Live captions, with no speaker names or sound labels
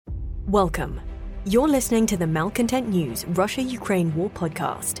Welcome. You're listening to the Malcontent News Russia-Ukraine War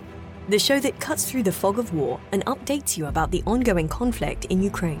podcast, the show that cuts through the fog of war and updates you about the ongoing conflict in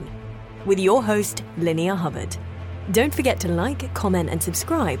Ukraine. With your host, Linnea Hubbard. Don't forget to like, comment, and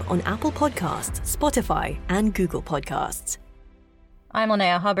subscribe on Apple Podcasts, Spotify, and Google Podcasts. I'm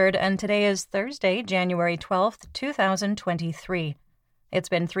Linnea Hubbard, and today is Thursday, January 12th, 2023. It's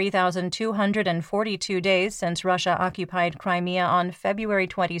been 3,242 days since Russia occupied Crimea on February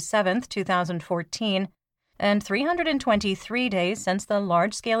 27, 2014, and 323 days since the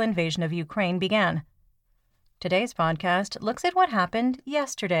large-scale invasion of Ukraine began. Today's podcast looks at what happened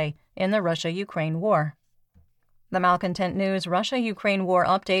yesterday in the Russia-Ukraine war. The Malcontent News Russia-Ukraine War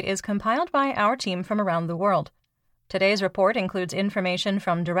Update is compiled by our team from around the world. Today's report includes information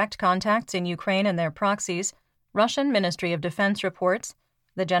from direct contacts in Ukraine and their proxies, Russian Ministry of Defense reports,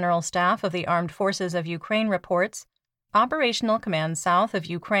 the General Staff of the Armed Forces of Ukraine reports, Operational Command South of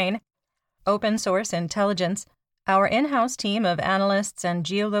Ukraine, open source intelligence, our in-house team of analysts and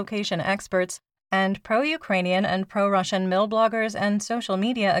geolocation experts, and pro-Ukrainian and pro-Russian mill bloggers and social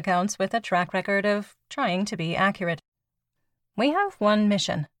media accounts with a track record of trying to be accurate. We have one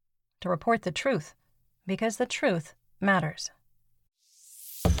mission: to report the truth, because the truth matters.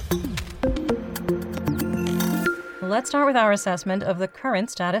 Let's start with our assessment of the current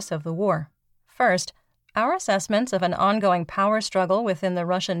status of the war. First, our assessments of an ongoing power struggle within the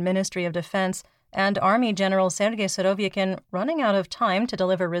Russian Ministry of Defense and Army General Sergei Surovikin running out of time to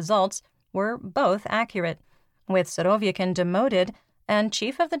deliver results were both accurate, with Surovikin demoted and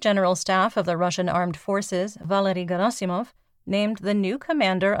Chief of the General Staff of the Russian Armed Forces, Valery Gerasimov, named the new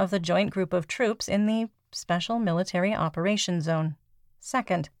commander of the joint group of troops in the Special Military Operations Zone.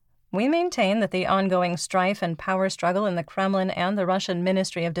 Second, we maintain that the ongoing strife and power struggle in the Kremlin and the Russian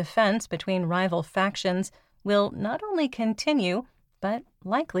Ministry of Defense between rival factions will not only continue, but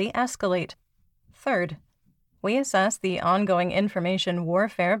likely escalate. Third, we assess the ongoing information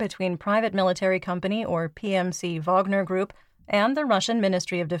warfare between private military company or PMC Wagner Group and the Russian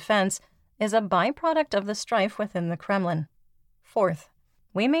Ministry of Defense is a byproduct of the strife within the Kremlin. Fourth,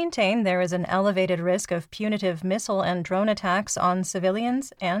 we maintain there is an elevated risk of punitive missile and drone attacks on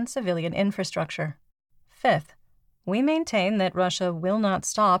civilians and civilian infrastructure. Fifth, we maintain that Russia will not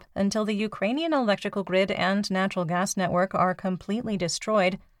stop until the Ukrainian electrical grid and natural gas network are completely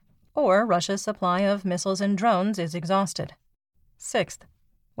destroyed, or Russia's supply of missiles and drones is exhausted. Sixth,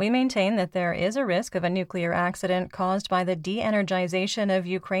 we maintain that there is a risk of a nuclear accident caused by the de-energization of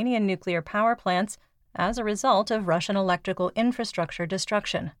Ukrainian nuclear power plants as a result of Russian electrical infrastructure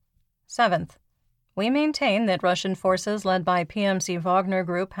destruction. Seventh, we maintain that Russian forces led by PMC Wagner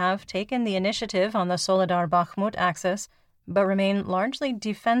Group have taken the initiative on the Soledar-Bakhmut axis, but remain largely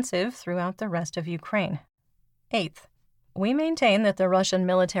defensive throughout the rest of Ukraine. Eighth, we maintain that the Russian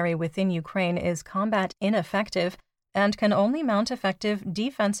military within Ukraine is combat ineffective and can only mount effective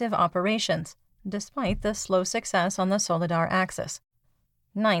defensive operations, despite the slow success on the Soledar axis.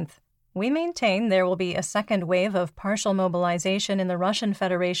 Ninth, we maintain there will be a second wave of partial mobilization in the Russian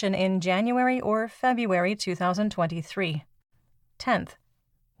Federation in January or February 2023. 10th,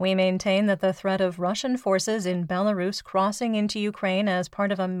 we maintain that the threat of Russian forces in Belarus crossing into Ukraine as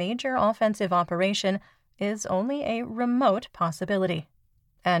part of a major offensive operation is only a remote possibility.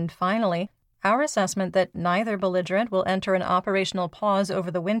 And finally, our assessment that neither belligerent will enter an operational pause over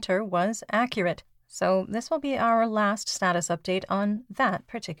the winter was accurate. So this will be our last status update on that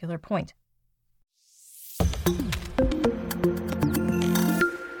particular point.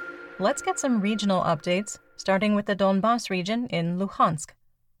 Let's get some regional updates, starting with the Donbas region in Luhansk.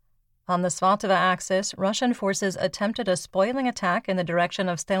 On the Svatova axis, Russian forces attempted a spoiling attack in the direction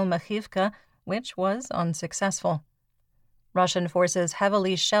of Stelmachivka, which was unsuccessful. Russian forces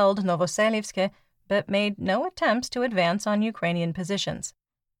heavily shelled Novoselivsk, but made no attempts to advance on Ukrainian positions.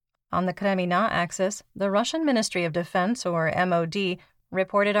 On the Kremina axis, the Russian Ministry of Defense, or MOD,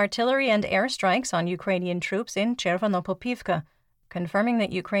 reported artillery and airstrikes on Ukrainian troops in Chervonopolpivka, confirming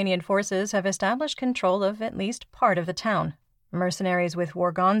that Ukrainian forces have established control of at least part of the town. Mercenaries with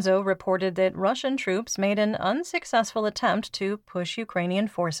Wargonzo reported that Russian troops made an unsuccessful attempt to push Ukrainian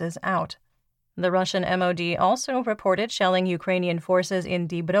forces out. The Russian MOD also reported shelling Ukrainian forces in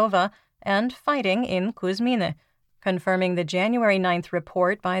Dibrova and fighting in Kuzmine, confirming the January 9th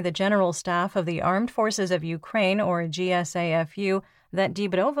report by the General Staff of the Armed Forces of Ukraine, or GSAFU, that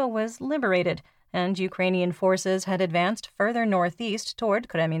Dibrova was liberated and Ukrainian forces had advanced further northeast toward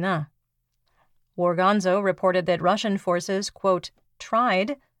Kremina. Wargonzo reported that Russian forces, quote,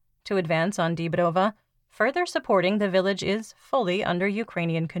 tried to advance on Dibrova, further supporting the village is fully under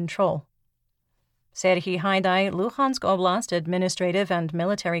Ukrainian control. Serhiy Haidai, Luhansk Oblast administrative and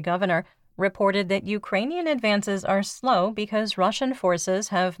military governor, reported that Ukrainian advances are slow because Russian forces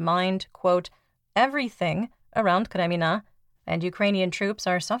have mined, quote, everything around Kreminna, and Ukrainian troops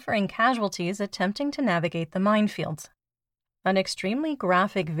are suffering casualties attempting to navigate the minefields. An extremely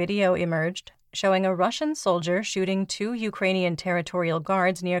graphic video emerged showing a Russian soldier shooting 2 Ukrainian territorial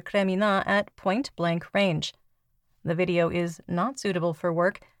guards near Kreminna at point-blank range. The video is not suitable for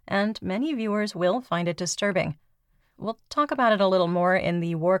work, and many viewers will find it disturbing. We'll talk about it a little more in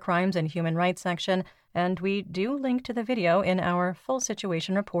the War Crimes and Human Rights section, and we do link to the video in our full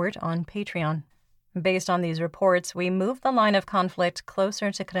situation report on Patreon. Based on these reports, we moved the line of conflict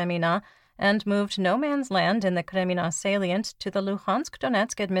closer to Kreminna and moved no man's land in the Kreminna salient to the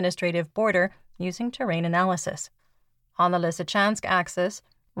Luhansk-Donetsk administrative border using terrain analysis. On the Lysychansk axis,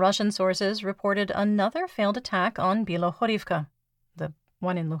 Russian sources reported another failed attack on Bilohorivka, the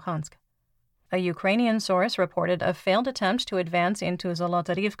one in Luhansk. A Ukrainian source reported a failed attempt to advance into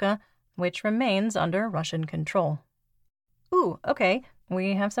Zolotarivka, which remains under Russian control. Ooh, okay,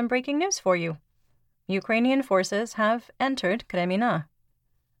 we have some breaking news for you. Ukrainian forces have entered Kreminna.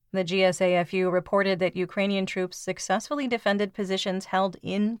 The GSAFU reported that Ukrainian troops successfully defended positions held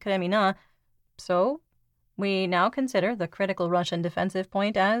in Kreminna, so we now consider the critical Russian defensive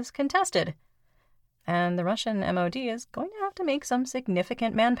point as contested. And the Russian MOD is going to have to make some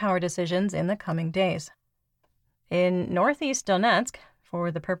significant manpower decisions in the coming days. In northeast Donetsk,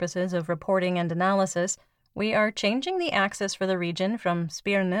 for the purposes of reporting and analysis, we are changing the axis for the region from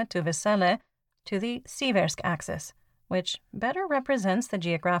Spirne to Vesele to the Siversk axis, which better represents the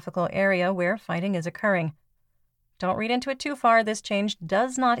geographical area where fighting is occurring. Don't read into it too far. This change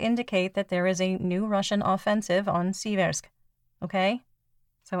does not indicate that there is a new Russian offensive on Siversk. Okay?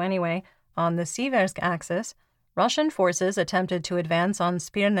 So anyway, on the Siversk axis, Russian forces attempted to advance on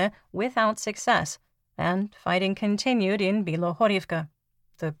Spirne without success, and fighting continued in Bilohorivka,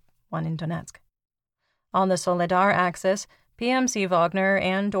 the one in Donetsk. On the Soledar axis, PMC Wagner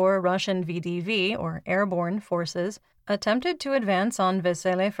and/or Russian VDV, or airborne forces, attempted to advance on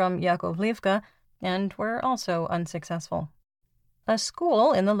Vesele from Yakovlivka and were also unsuccessful. A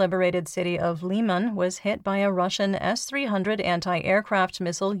school in the liberated city of Liman was hit by a Russian S-300 anti-aircraft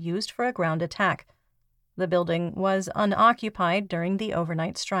missile used for a ground attack. The building was unoccupied during the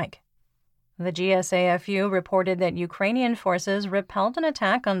overnight strike. The GSAFU reported that Ukrainian forces repelled an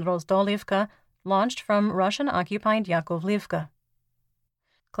attack on Rozdolivka launched from Russian-occupied Yakovlivka.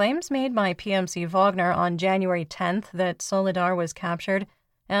 Claims made by PMC Wagner on January 10th that Soledar was captured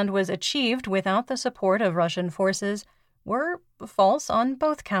and was achieved without the support of Russian forces were false on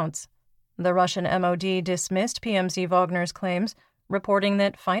both counts. The Russian MOD dismissed PMC Wagner's claims, reporting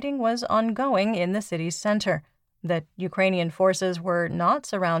that fighting was ongoing in the city's center, that Ukrainian forces were not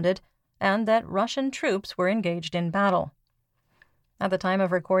surrounded, and that Russian troops were engaged in battle. At the time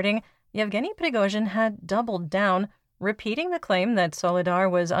of recording, Yevgeny Prigozhin had doubled down, repeating the claim that Soledar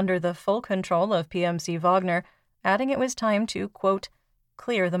was under the full control of PMC Wagner, adding it was time to, quote,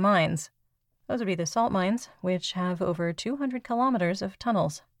 clear the mines. Those would be the salt mines, which have over 200 kilometers of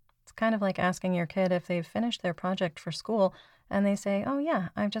tunnels. It's kind of like asking your kid if they've finished their project for school, and they say, oh yeah,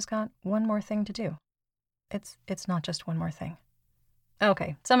 I've just got one more thing to do. It's not just one more thing.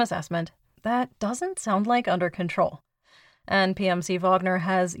 Okay, some assessment. That doesn't sound like under control. And PMC Wagner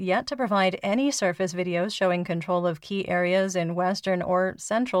has yet to provide any surface videos showing control of key areas in western or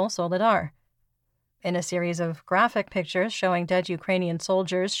central Soledar. In a series of graphic pictures showing dead Ukrainian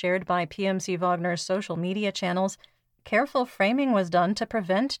soldiers shared by PMC Wagner's social media channels, careful framing was done to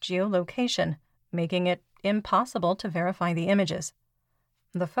prevent geolocation, making it impossible to verify the images.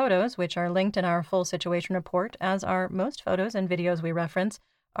 The photos, which are linked in our full situation report, as are most photos and videos we reference,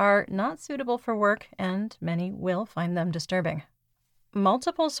 are not suitable for work, and many will find them disturbing.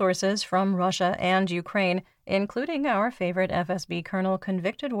 Multiple sources from Russia and Ukraine, including our favorite FSB colonel,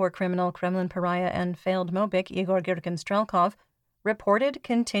 convicted war criminal, Kremlin pariah, and failed Mobik Igor Girkin-Strelkov, reported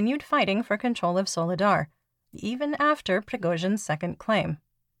continued fighting for control of Soledar, even after Prigozhin's second claim.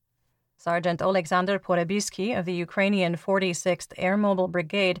 Sergeant Alexander Porebysky of the Ukrainian 46th Air Mobile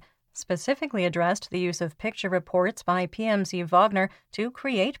Brigade specifically addressed the use of picture reports by PMC Wagner to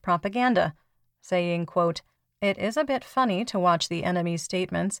create propaganda, saying, quote, it is a bit funny to watch the enemy's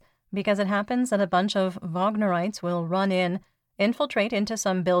statements because it happens that a bunch of Wagnerites will run in, infiltrate into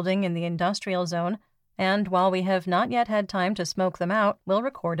some building in the industrial zone, and while we have not yet had time to smoke them out, we'll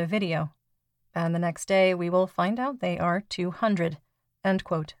record a video. And the next day we will find out they are 200, end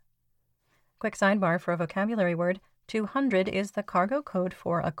quote. Quick sidebar for a vocabulary word, 200 is the cargo code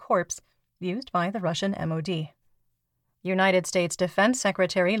for a corpse used by the Russian MOD. United States Defense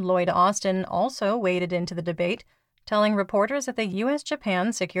Secretary Lloyd Austin also waded into the debate, telling reporters at the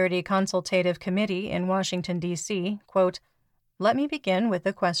U.S.-Japan Security Consultative Committee in Washington, D.C., quote, "Let me begin with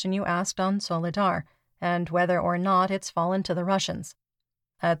the question you asked on Soledar, and whether or not it's fallen to the Russians.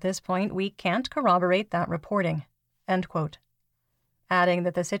 At this point, we can't corroborate that reporting," end quote. Adding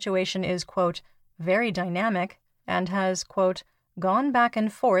that the situation is, quote, "very dynamic and has, quote, gone back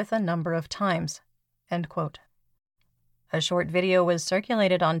and forth a number of times," end quote. A short video was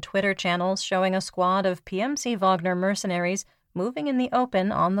circulated on Twitter channels showing a squad of PMC Wagner mercenaries moving in the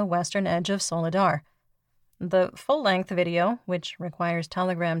open on the western edge of Soledar. The full-length video, which requires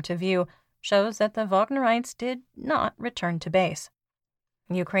Telegram to view, shows that the Wagnerites did not return to base.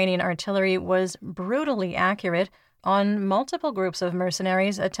 Ukrainian artillery was brutally accurate on multiple groups of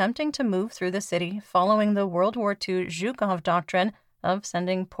mercenaries attempting to move through the city following the World War II Zhukov doctrine of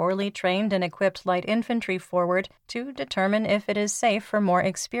sending poorly trained and equipped light infantry forward to determine if it is safe for more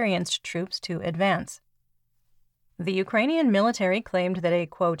experienced troops to advance. The Ukrainian military claimed that a,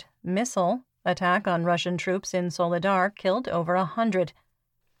 quote, missile attack on Russian troops in Soledar killed over 100.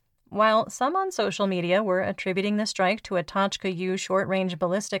 While some on social media were attributing the strike to a Tochka-U short-range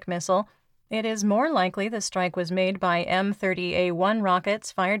ballistic missile, it is more likely the strike was made by M30A1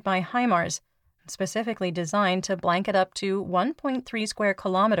 rockets fired by HIMARS, specifically designed to blanket up to 1.3 square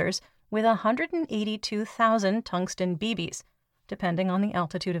kilometers with 182,000 tungsten BBs, depending on the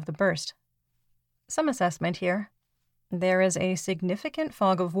altitude of the burst. Some assessment here. There is a significant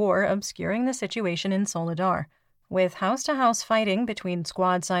fog of war obscuring the situation in Soledar, with house-to-house fighting between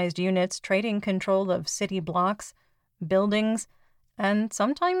squad-sized units trading control of city blocks, buildings, and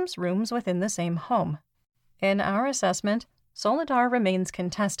sometimes rooms within the same home. In our assessment, Soledar remains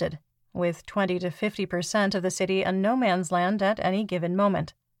contested, with 20 to 50% of the city a no-man's land at any given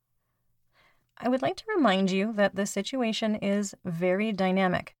moment. I would like to remind you that the situation is very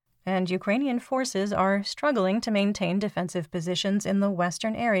dynamic, and Ukrainian forces are struggling to maintain defensive positions in the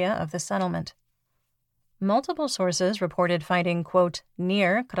western area of the settlement. Multiple sources reported fighting, quote,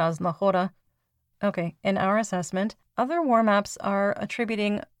 near Krasnohora. In our assessment, other war maps are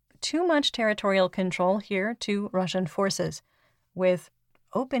attributing too much territorial control here to Russian forces, with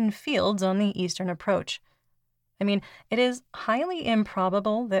open fields on the eastern approach. It is highly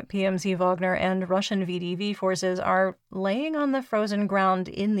improbable that PMC Wagner and Russian VDV forces are laying on the frozen ground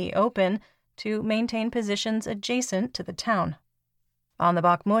in the open to maintain positions adjacent to the town. On the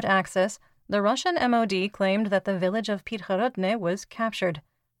Bakhmut axis, the Russian MOD claimed that the village of Pithorodne was captured.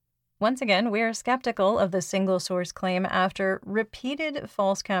 Once again, we're skeptical of the single-source claim after repeated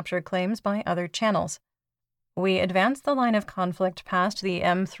false capture claims by other channels. We advanced the line of conflict past the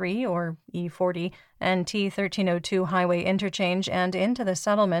M3 or E40 and T1302 highway interchange and into the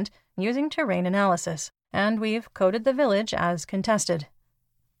settlement using terrain analysis, and we've coded the village as contested.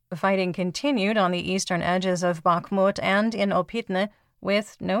 Fighting continued on the eastern edges of Bakhmut and in Opitne,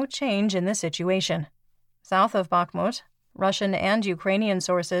 with no change in the situation. South of Bakhmut, Russian and Ukrainian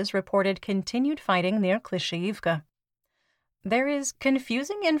sources reported continued fighting near Klishchiivka. There is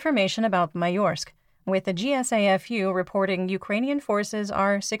confusing information about Mayorsk, with the GSAFU reporting Ukrainian forces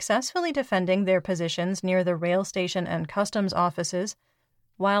are successfully defending their positions near the rail station and customs offices,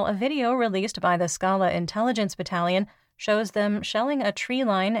 while a video released by the Skala Intelligence Battalion shows them shelling a tree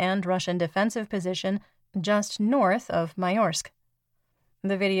line and Russian defensive position just north of Mayorsk.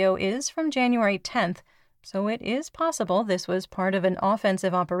 The video is from January 10th, so it is possible this was part of an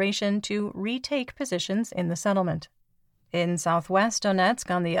offensive operation to retake positions in the settlement. In southwest Donetsk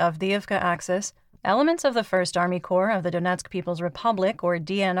on the Avdiivka axis, elements of the 1st Army Corps of the Donetsk People's Republic, or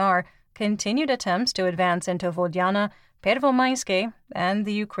DNR, continued attempts to advance into Vodyana, Pervomayske, and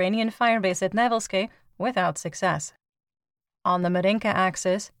the Ukrainian firebase at Nevelske without success. On the Marinka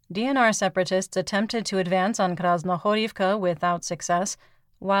axis, DNR separatists attempted to advance on Krasnohorivka without success,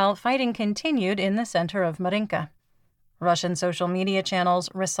 while fighting continued in the center of Marinka. Russian social media channels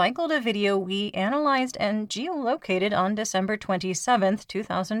recycled a video we analyzed and geolocated on December 27,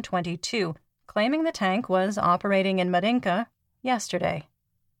 2022, claiming the tank was operating in Marinka yesterday.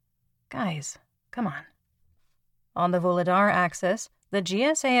 Guys, come on. On the Volodar axis, the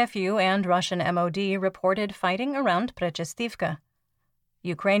GSAFU and Russian MOD reported fighting around Prechestivka.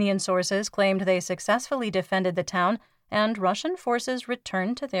 Ukrainian sources claimed they successfully defended the town and Russian forces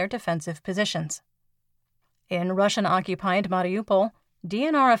returned to their defensive positions. In Russian-occupied Mariupol,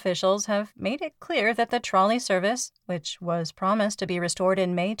 DNR officials have made it clear that the trolley service, which was promised to be restored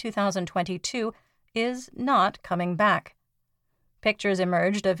in May 2022, is not coming back. Pictures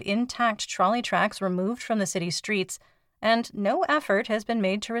emerged of intact trolley tracks removed from the city streets, and no effort has been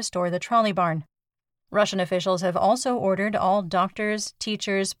made to restore the trolley barn. Russian officials have also ordered all doctors,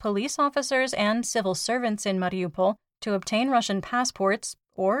 teachers, police officers, and civil servants in Mariupol to obtain Russian passports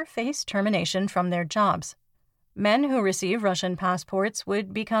or face termination from their jobs. Men who receive Russian passports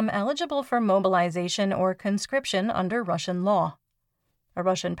would become eligible for mobilization or conscription under Russian law. A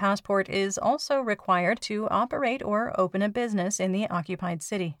Russian passport is also required to operate or open a business in the occupied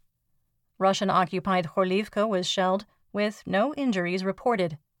city. Russian-occupied Horlivka was shelled, with no injuries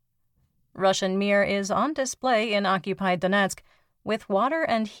reported. Russian Mir is on display in occupied Donetsk, with water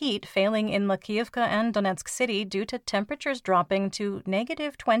and heat failing in Makiivka and Donetsk City due to temperatures dropping to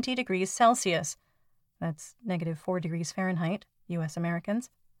negative 20 degrees Celsius. That's negative 4 degrees Fahrenheit, U.S. Americans.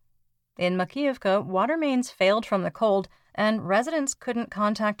 In Makiivka, water mains failed from the cold, and residents couldn't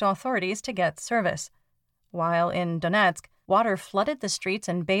contact authorities to get service. While in Donetsk, water flooded the streets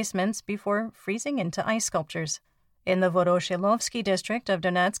and basements before freezing into ice sculptures. In the Voroshilovsky district of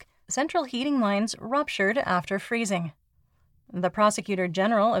Donetsk, central heating lines ruptured after freezing. The prosecutor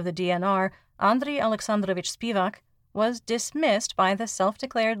general of the DNR, Andriy Alexandrovich Spivak, was dismissed by the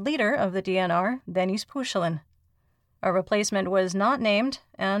self-declared leader of the DNR, Denis Pushilin. A replacement was not named,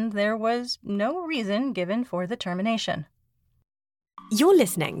 and there was no reason given for the termination. You're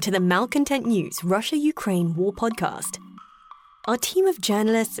listening to the Malcontent News Russia-Ukraine War Podcast. Our team of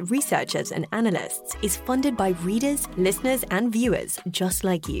journalists, researchers, and analysts is funded by readers, listeners, and viewers just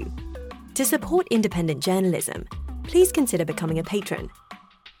like you. To support independent journalism, please consider becoming a patron.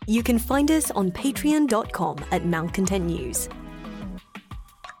 You can find us on patreon.com/Malcontent News.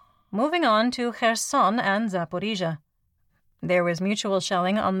 Moving on to Kherson and Zaporizhia. There was mutual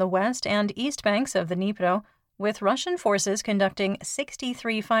shelling on the west and east banks of the Dnipro, with Russian forces conducting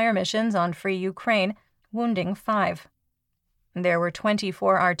 63 fire missions on Free Ukraine, wounding 5. There were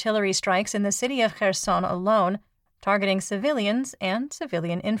 24 artillery strikes in the city of Kherson alone, targeting civilians and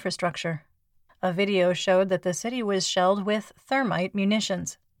civilian infrastructure. A video showed that the city was shelled with thermite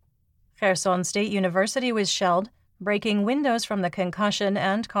munitions. Kherson State University was shelled, breaking windows from the concussion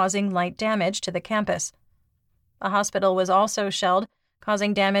and causing light damage to the campus. A hospital was also shelled,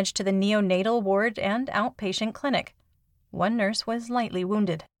 causing damage to the neonatal ward and outpatient clinic. One nurse was lightly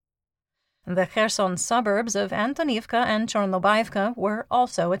wounded. The Kherson suburbs of Antonivka and Chornobaivka were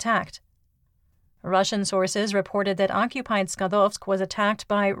also attacked. Russian sources reported that occupied Skadovsk was attacked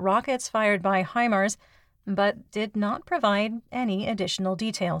by rockets fired by HIMARS, but did not provide any additional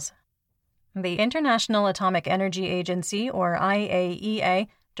details. The International Atomic Energy Agency, or IAEA,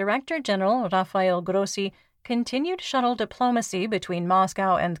 Director General Rafael Grossi continued shuttle diplomacy between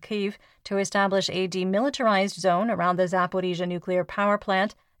Moscow and Kyiv to establish a demilitarized zone around the Zaporizhia nuclear power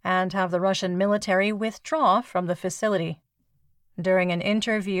plant and have the Russian military withdraw from the facility. During an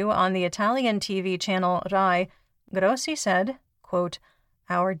interview on the Italian TV channel RAI, Grossi said, quote,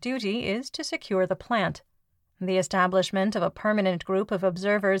 "Our duty is to secure the plant. The establishment of a permanent group of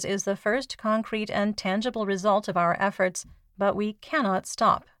observers is the first concrete and tangible result of our efforts, but we cannot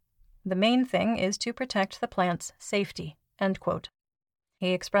stop. The main thing is to protect the plant's safety." End quote.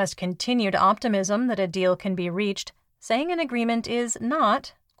 He expressed continued optimism that a deal can be reached, saying an agreement is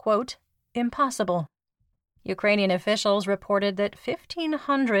not, quote, "impossible." Ukrainian officials reported that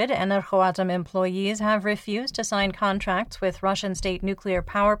 1,500 Energoatom employees have refused to sign contracts with Russian state nuclear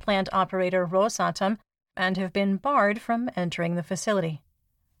power plant operator Rosatom and have been barred from entering the facility.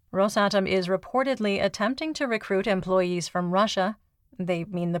 Rosatom is reportedly attempting to recruit employees from Russia. They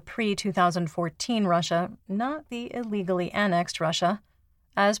mean the pre-2014 Russia, not the illegally annexed Russia,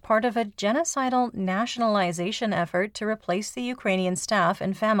 as part of a genocidal nationalization effort to replace the Ukrainian staff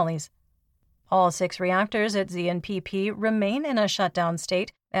and families. All 6 reactors at ZNPP remain in a shutdown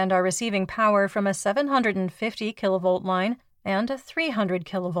state and are receiving power from a 750 kilovolt line and a 300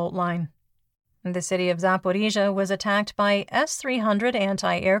 kilovolt line. The city of Zaporizhia was attacked by S-300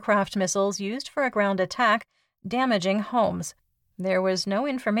 anti-aircraft missiles used for a ground attack, damaging homes. There was no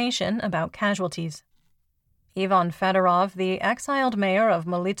information about casualties. Ivan Fedorov, the exiled mayor of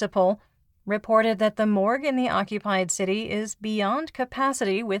Melitopol, reported that the morgue in the occupied city is beyond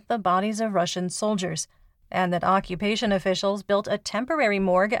capacity with the bodies of Russian soldiers, and that occupation officials built a temporary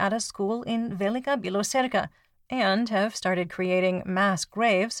morgue at a school in Velika Biloserka and have started creating mass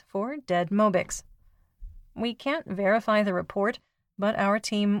graves for dead Mobiks. We can't verify the report, but our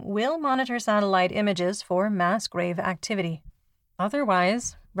team will monitor satellite images for mass grave activity.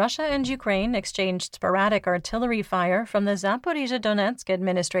 Otherwise, Russia and Ukraine exchanged sporadic artillery fire from the Zaporizhia-Donetsk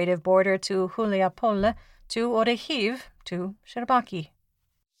administrative border to Huliapole, to Orehiv, to Sherbaki.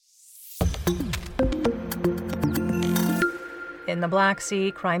 In the Black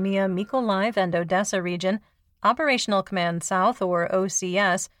Sea, Crimea, Mykolaiv, and Odessa region, Operational Command South, or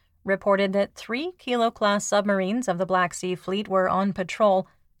OCS, reported that 3 Kilo-class submarines of the Black Sea Fleet were on patrol,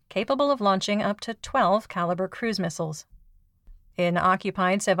 capable of launching up to 12 Caliber cruise missiles. In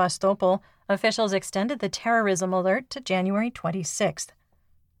occupied Sevastopol, officials extended the terrorism alert to January 26th.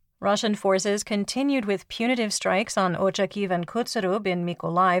 Russian forces continued with punitive strikes on Ochakiv and Kutserub in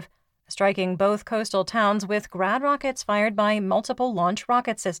Mykolaiv, striking both coastal towns with Grad rockets fired by Multiple Launch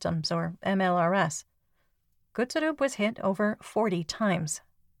Rocket Systems, or MLRS. Kutserub was hit over 40 times.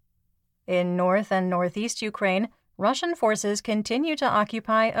 In north and northeast Ukraine, Russian forces continue to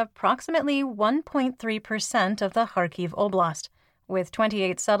occupy approximately 1.3% of the Kharkiv Oblast, with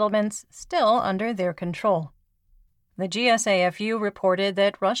 28 settlements still under their control. The GSAFU reported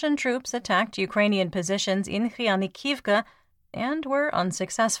that Russian troops attacked Ukrainian positions in Khyanikivka and were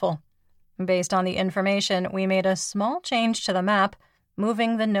unsuccessful. Based on the information, we made a small change to the map,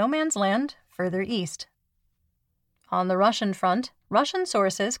 moving the no man's land further east. On the Russian front, Russian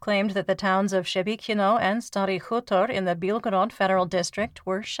sources claimed that the towns of Shebykhino and Stary Khutor in the Belgorod Federal District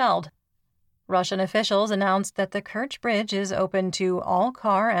were shelled. Russian officials announced that the Kerch Bridge is open to all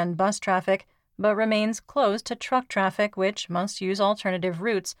car and bus traffic, but remains closed to truck traffic, which must use alternative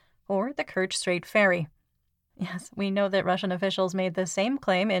routes, or the Kerch Strait Ferry. Yes, we know that Russian officials made the same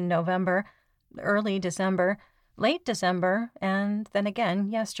claim in November, early December, late December, and then again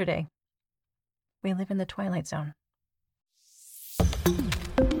yesterday. We live in the Twilight Zone.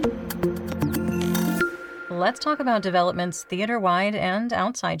 Let's talk about developments theater-wide and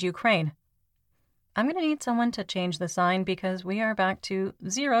outside Ukraine. I'm going to need someone to change the sign because we are back to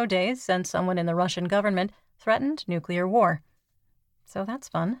 0 days since someone in the Russian government threatened nuclear war. So that's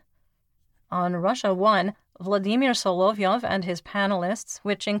fun. On Russia 1, Vladimir Solovyov and his panelists,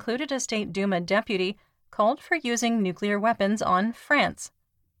 which included a State Duma deputy, called for using nuclear weapons on France.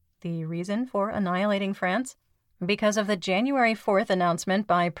 The reason for annihilating France? Because of the January 4th announcement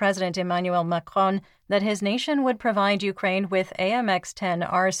by President Emmanuel Macron that his nation would provide Ukraine with AMX-10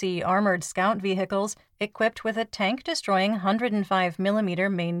 RC armored scout vehicles equipped with a tank-destroying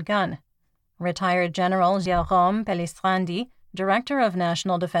 105mm main gun. Retired General Jérôme Pellistrandi, director of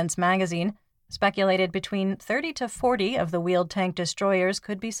National Defense magazine, speculated between 30 to 40 of the wheeled tank destroyers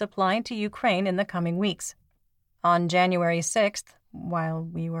could be supplied to Ukraine in the coming weeks. On January 6th, while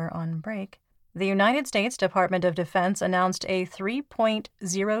we were on break, the United States Department of Defense announced a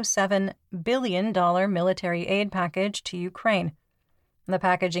 $3.07 billion military aid package to Ukraine. The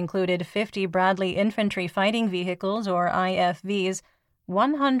package included 50 Bradley infantry fighting vehicles, or IFVs,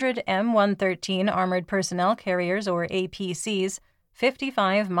 100 M113 armored personnel carriers, or APCs,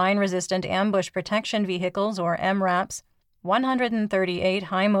 55 mine-resistant ambush protection vehicles, or MRAPs, 138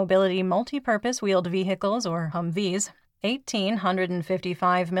 high-mobility multi-purpose wheeled vehicles, or Humvees, 18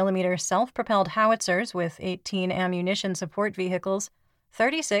 155mm self-propelled howitzers with 18 ammunition support vehicles,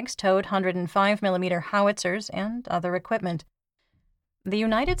 36 towed 105mm howitzers, and other equipment. The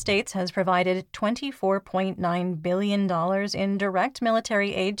United States has provided $24.9 billion in direct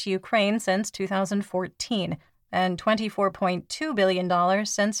military aid to Ukraine since 2014, and $24.2 billion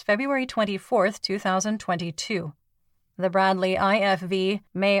since February 24, 2022. The Bradley IFV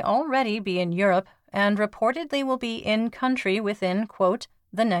may already be in Europe, and reportedly will be in-country within, quote,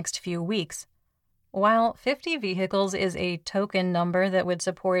 the next few weeks. While 50 vehicles is a token number that would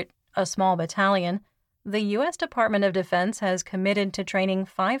support a small battalion, the U.S. Department of Defense has committed to training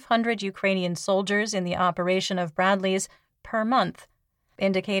 500 Ukrainian soldiers in the operation of Bradleys per month,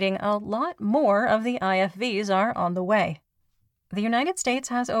 indicating a lot more of the IFVs are on the way. The United States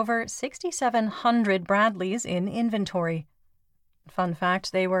has over 6,700 Bradleys in inventory. Fun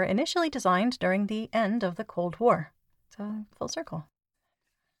fact, they were initially designed during the end of the Cold War. So, full circle.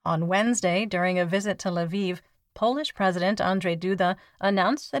 On Wednesday, during a visit to Lviv, Polish President Andrzej Duda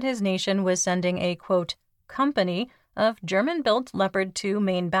announced that his nation was sending a, quote, company of German-built Leopard 2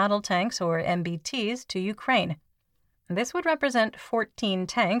 main battle tanks, or MBTs, to Ukraine. This would represent 14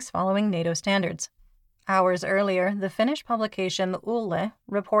 tanks following NATO standards. Hours earlier, the Finnish publication Yle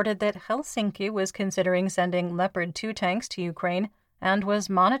reported that Helsinki was considering sending Leopard 2 tanks to Ukraine and was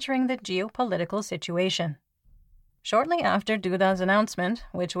monitoring the geopolitical situation. Shortly after Duda's announcement,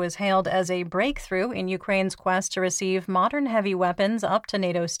 which was hailed as a breakthrough in Ukraine's quest to receive modern heavy weapons up to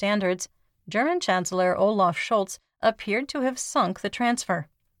NATO standards, German Chancellor Olaf Scholz appeared to have sunk the transfer.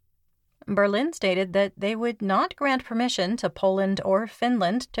 Berlin stated that they would not grant permission to Poland or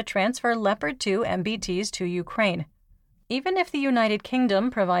Finland to transfer Leopard 2 MBTs to Ukraine. Even if the United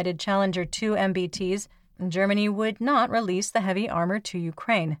Kingdom provided Challenger 2 MBTs, Germany would not release the heavy armor to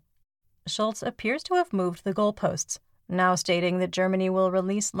Ukraine. Scholz appears to have moved the goalposts, now stating that Germany will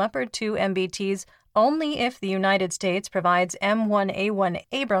release Leopard 2 MBTs only if the United States provides M1A1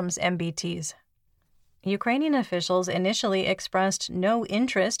 Abrams MBTs. Ukrainian officials initially expressed no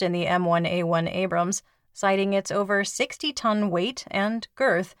interest in the M1A1 Abrams, citing its over 60-ton weight and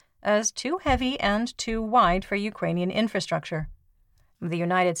girth as too heavy and too wide for Ukrainian infrastructure. The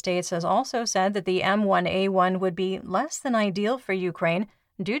United States has also said that the M1A1 would be less than ideal for Ukraine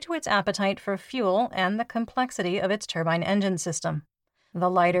due to its appetite for fuel and the complexity of its turbine engine system. The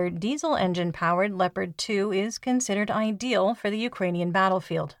lighter diesel engine-powered Leopard 2 is considered ideal for the Ukrainian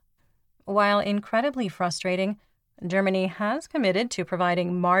battlefield. While incredibly frustrating, Germany has committed to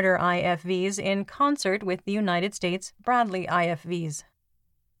providing Marder IFVs in concert with the United States Bradley IFVs.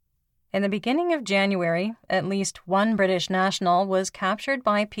 In the beginning of January, at least one British national was captured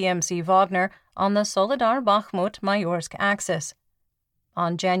by PMC Wagner on the Soledar-Bakhmut-Mayorsk axis.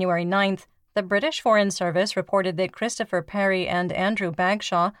 On January 9th, the British Foreign Service reported that Christopher Perry and Andrew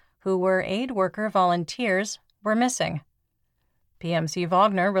Bagshaw, who were aid worker volunteers, were missing. PMC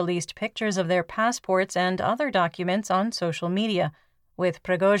Wagner released pictures of their passports and other documents on social media, with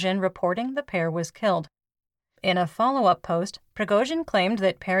Prigozhin reporting the pair was killed. In a follow-up post, Prigozhin claimed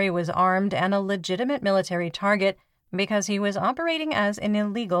that Perry was armed and a legitimate military target because he was operating as an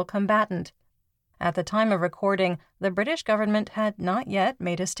illegal combatant. At the time of recording, the British government had not yet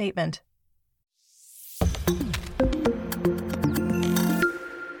made a statement.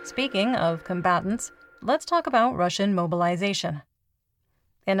 Speaking of combatants, let's talk about Russian mobilization.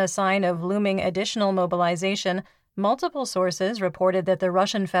 In a sign of looming additional mobilization, multiple sources reported that the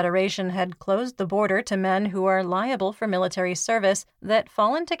Russian Federation had closed the border to men who are liable for military service that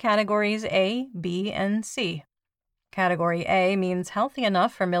fall into categories A, B, and C. Category A means healthy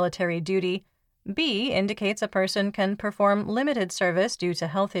enough for military duty. B indicates a person can perform limited service due to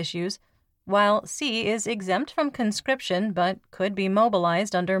health issues, while C is exempt from conscription but could be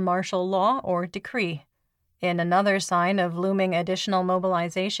mobilized under martial law or decree. In another sign of looming additional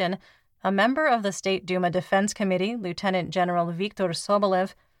mobilization, a member of the State Duma Defense Committee, Lieutenant General Viktor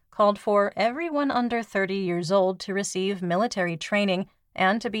Sobolev, called for everyone under 30 years old to receive military training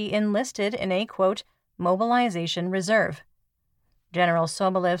and to be enlisted in a, quote, mobilization reserve. General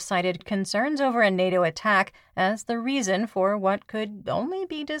Sobolev cited concerns over a NATO attack as the reason for what could only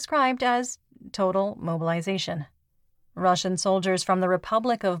be described as total mobilization. Russian soldiers from the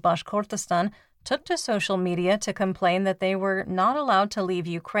Republic of Bashkortostan took to social media to complain that they were not allowed to leave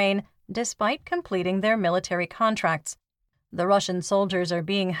Ukraine despite completing their military contracts. The Russian soldiers are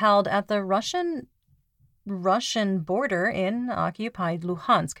being held at the Russian border in occupied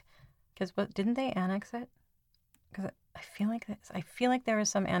Luhansk. Because didn't they annex it? Because I feel like there was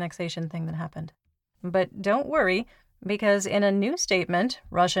some annexation thing that happened. But don't worry, because in a new statement,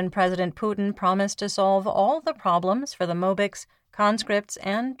 Russian President Putin promised to solve all the problems for the Mobiks, conscripts,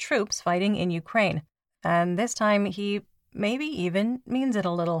 and troops fighting in Ukraine. And this time he maybe even means it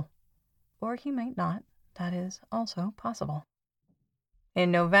a little. Or he might not. That is also possible.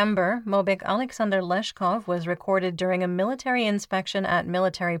 In November, Mobik Alexander Leshkov was recorded during a military inspection at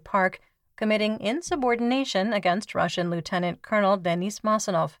Military Park, committing insubordination against Russian Lieutenant Colonel Denis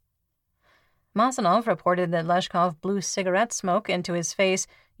Masanov. Masanov reported that Leshkov blew cigarette smoke into his face,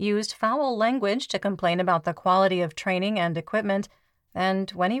 used foul language to complain about the quality of training and equipment,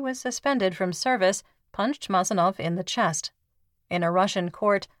 and when he was suspended from service, punched Masanov in the chest. In a Russian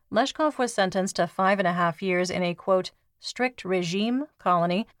court, Leshkov was sentenced to 5.5 years in a, quote, strict regime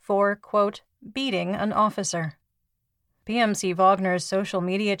colony for, quote, beating an officer. PMC Wagner's social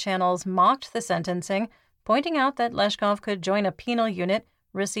media channels mocked the sentencing, pointing out that Leshkov could join a penal unit,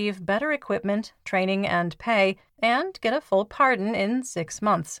 receive better equipment, training, and pay, and get a full pardon in 6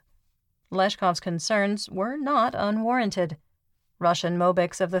 months. Leshkov's concerns were not unwarranted. Russian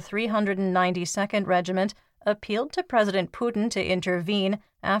Mobiks of the 392nd Regiment appealed to President Putin to intervene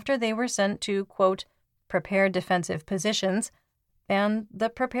after they were sent to, quote, prepared defensive positions, and the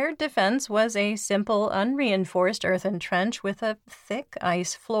prepared defense was a simple, unreinforced earthen trench with a thick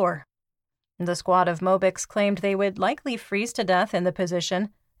ice floor. The squad of Mobiks claimed they would likely freeze to death in the position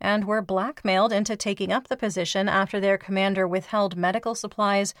and were blackmailed into taking up the position after their commander withheld medical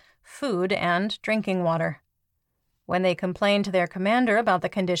supplies, food, and drinking water. When they complained to their commander about the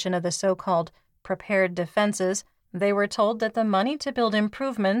condition of the so-called prepared defenses, they were told that the money to build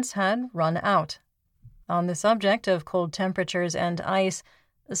improvements had run out. On the subject of cold temperatures and ice,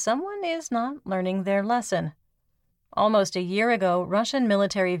 someone is not learning their lesson. Almost a year ago, Russian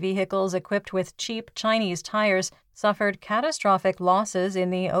military vehicles equipped with cheap Chinese tires suffered catastrophic losses in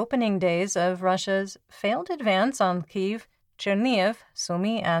the opening days of Russia's failed advance on Kyiv, Chernihiv,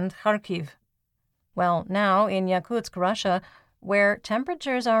 Sumy, and Kharkiv. Well, now in Yakutsk, Russia, where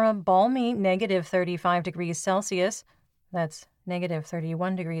temperatures are a balmy negative 35 degrees Celsius, that's negative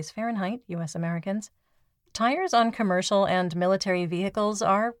 31 degrees Fahrenheit, U.S. Americans, tires on commercial and military vehicles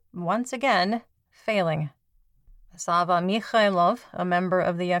are, once again, failing. Sava Mikhailov, a member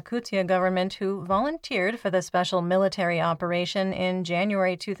of the Yakutia government who volunteered for the special military operation in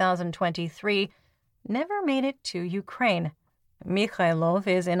January 2023, never made it to Ukraine. Mikhailov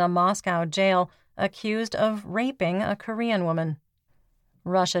is in a Moscow jail, accused of raping a Korean woman.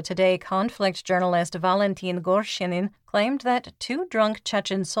 Russia Today conflict journalist Valentin Gorshinin claimed that 2 drunk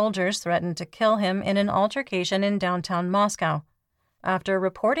Chechen soldiers threatened to kill him in an altercation in downtown Moscow. After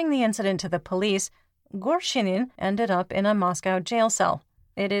reporting the incident to the police, Gorshinin ended up in a Moscow jail cell.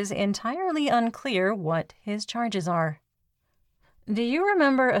 It is entirely unclear what his charges are. Do you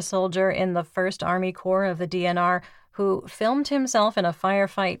remember a soldier in the 1st Army Corps of the DNR who filmed himself in a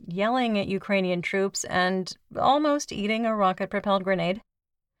firefight yelling at Ukrainian troops and almost eating a rocket-propelled grenade?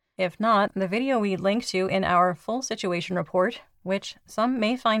 If not, the video we link to in our full situation report, which some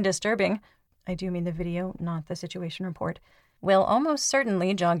may find disturbing, I do mean the video, not the situation report, will almost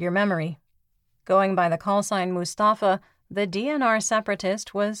certainly jog your memory. Going by the call sign Mustafa, the DNR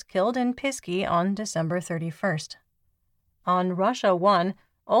separatist was killed in Pisky on December 31st. On Russia 1,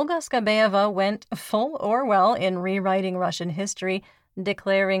 Olga Skabeeva went full Orwell in rewriting Russian history,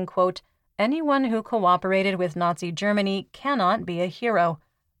 declaring, quote, "Anyone who cooperated with Nazi Germany cannot be a hero,"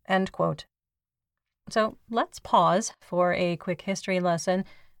 end quote. So let's pause for a quick history lesson,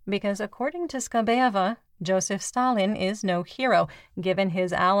 because according to Skabeeva, Joseph Stalin is no hero, given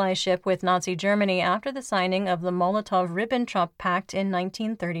his allyship with Nazi Germany after the signing of the Molotov-Ribbentrop Pact in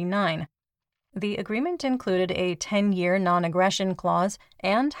 1939. The agreement included a 10-year non-aggression clause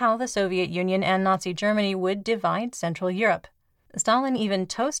and how the Soviet Union and Nazi Germany would divide Central Europe. Stalin even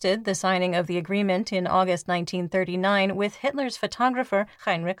toasted the signing of the agreement in August 1939 with Hitler's photographer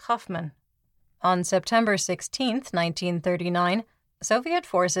Heinrich Hoffmann. On September 16, 1939, Soviet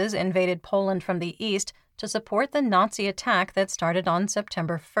forces invaded Poland from the east to support the Nazi attack that started on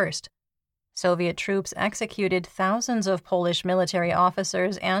September 1st. Soviet troops executed thousands of Polish military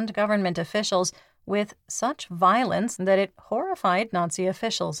officers and government officials with such violence that it horrified Nazi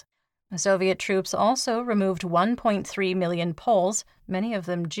officials. Soviet troops also removed 1.3 million Poles, many of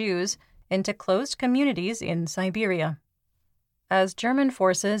them Jews, into closed communities in Siberia. As German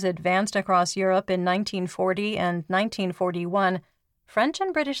forces advanced across Europe in 1940 and 1941, French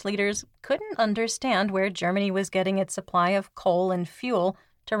and British leaders couldn't understand where Germany was getting its supply of coal and fuel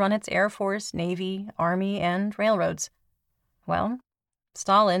to run its Air Force, Navy, Army, and railroads. Well,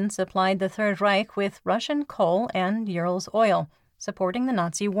 Stalin supplied the Third Reich with Russian coal and Urals oil, supporting the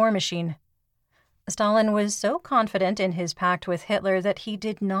Nazi war machine. Stalin was so confident in his pact with Hitler that he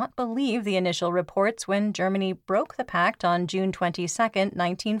did not believe the initial reports when Germany broke the pact on June 22,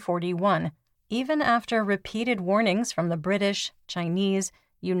 1941, even after repeated warnings from the British, Chinese,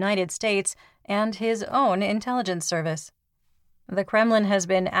 United States, and his own intelligence service. The Kremlin has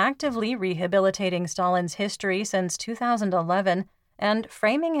been actively rehabilitating Stalin's history since 2011 and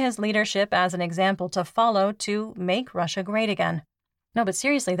framing his leadership as an example to follow to make Russia great again. No, but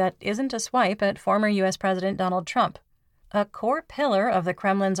seriously, that isn't a swipe at former U.S. President Donald Trump. A core pillar of the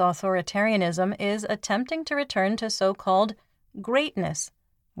Kremlin's authoritarianism is attempting to return to so-called greatness,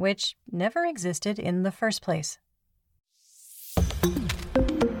 which never existed in the first place.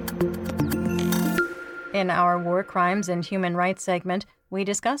 In our War Crimes and Human Rights segment, we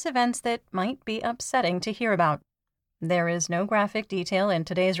discuss events that might be upsetting to hear about. There is no graphic detail in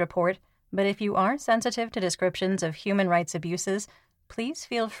today's report, but if you are sensitive to descriptions of human rights abuses, please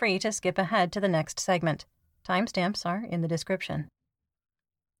feel free to skip ahead to the next segment. Timestamps are in the description.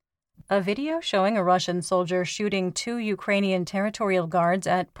 A video showing a Russian soldier shooting 2 Ukrainian territorial guards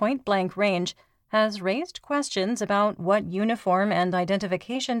at point-blank range has raised questions about what uniform and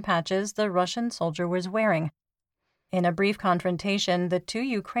identification patches the Russian soldier was wearing. In a brief confrontation, the 2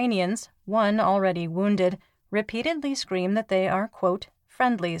 Ukrainians, one already wounded, repeatedly scream that they are, quote,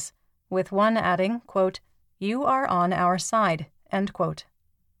 friendlies, with one adding, quote, "You are on our side," end quote.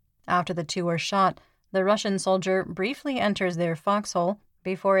 After the 2 are shot, the Russian soldier briefly enters their foxhole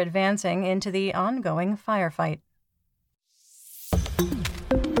before advancing into the ongoing firefight.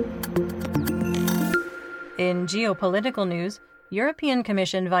 In geopolitical news, European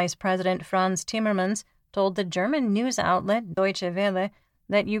Commission Vice President Frans Timmermans told the German news outlet Deutsche Welle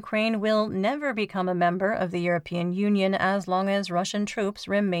that Ukraine will never become a member of the European Union as long as Russian troops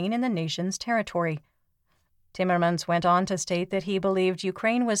remain in the nation's territory. Timmermans went on to state that he believed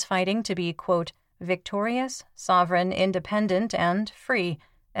Ukraine was fighting to be, quote, victorious, sovereign, independent, and free,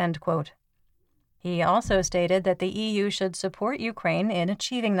 end quote. He also stated that the EU should support Ukraine in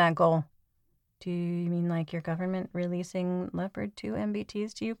achieving that goal. Do you mean like your government releasing Leopard 2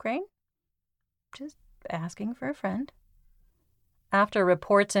 MBTs to Ukraine? Just asking for a friend. After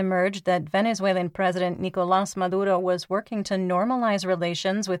reports emerged that Venezuelan President Nicolás Maduro was working to normalize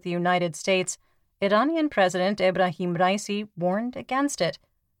relations with the United States, Iranian President Ebrahim Raisi warned against it.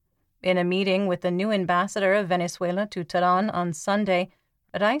 In a meeting with the new ambassador of Venezuela to Tehran on Sunday,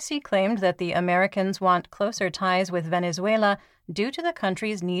 Raisi claimed that the Americans want closer ties with Venezuela due to the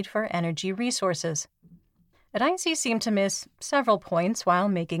country's need for energy resources. Raisi seemed to miss several points while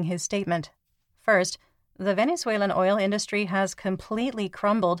making his statement. First, the Venezuelan oil industry has completely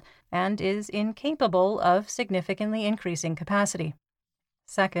crumbled and is incapable of significantly increasing capacity.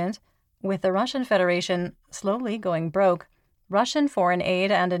 Second, with the Russian Federation slowly going broke, Russian foreign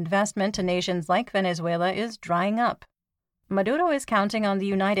aid and investment to nations like Venezuela is drying up. Maduro is counting on the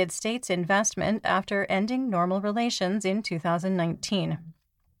United States' investment after ending normal relations in 2019.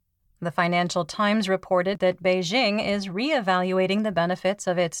 The Financial Times reported that Beijing is re-evaluating the benefits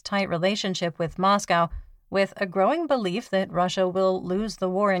of its tight relationship with Moscow, with a growing belief that Russia will lose the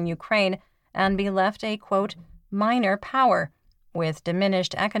war in Ukraine and be left a, quote, minor power, with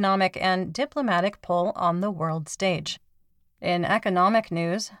diminished economic and diplomatic pull on the world stage. In economic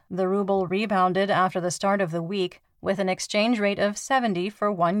news, the ruble rebounded after the start of the week, with an exchange rate of 70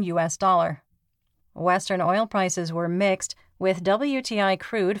 for $1. Western oil prices were mixed, with WTI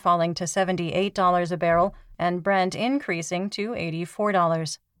crude falling to $78 a barrel and Brent increasing to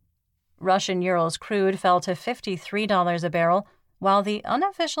 $84. Russian Urals crude fell to $53 a barrel, while the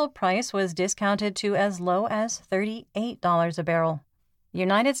unofficial price was discounted to as low as $38 a barrel.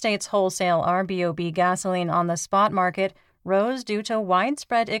 United States wholesale RBOB gasoline on the spot market rose due to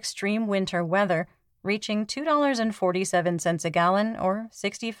widespread extreme winter weather, reaching $2.47 a gallon or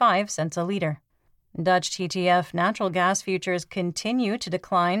 65 cents a liter. Dutch TTF natural gas futures continue to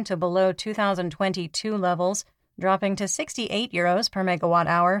decline to below 2022 levels, dropping to €68 per megawatt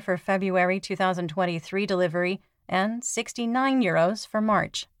hour for February 2023 delivery and €69 for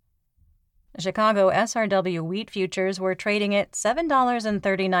March. Chicago SRW wheat futures were trading at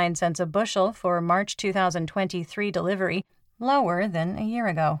 $7.39 a bushel for March 2023 delivery, lower than a year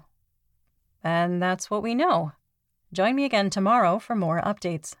ago. And that's what we know. Join me again tomorrow for more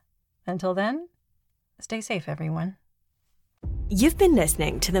updates. Until then, stay safe, everyone. You've been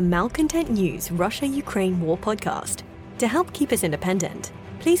listening to the Malcontent News Russia-Ukraine War podcast. To help keep us independent,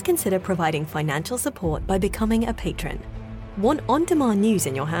 please consider providing financial support by becoming a patron. Want on-demand news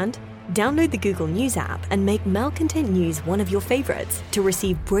in your hand? Download the Google News app and make Malcontent News one of your favorites to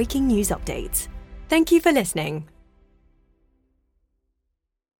receive breaking news updates. Thank you for listening.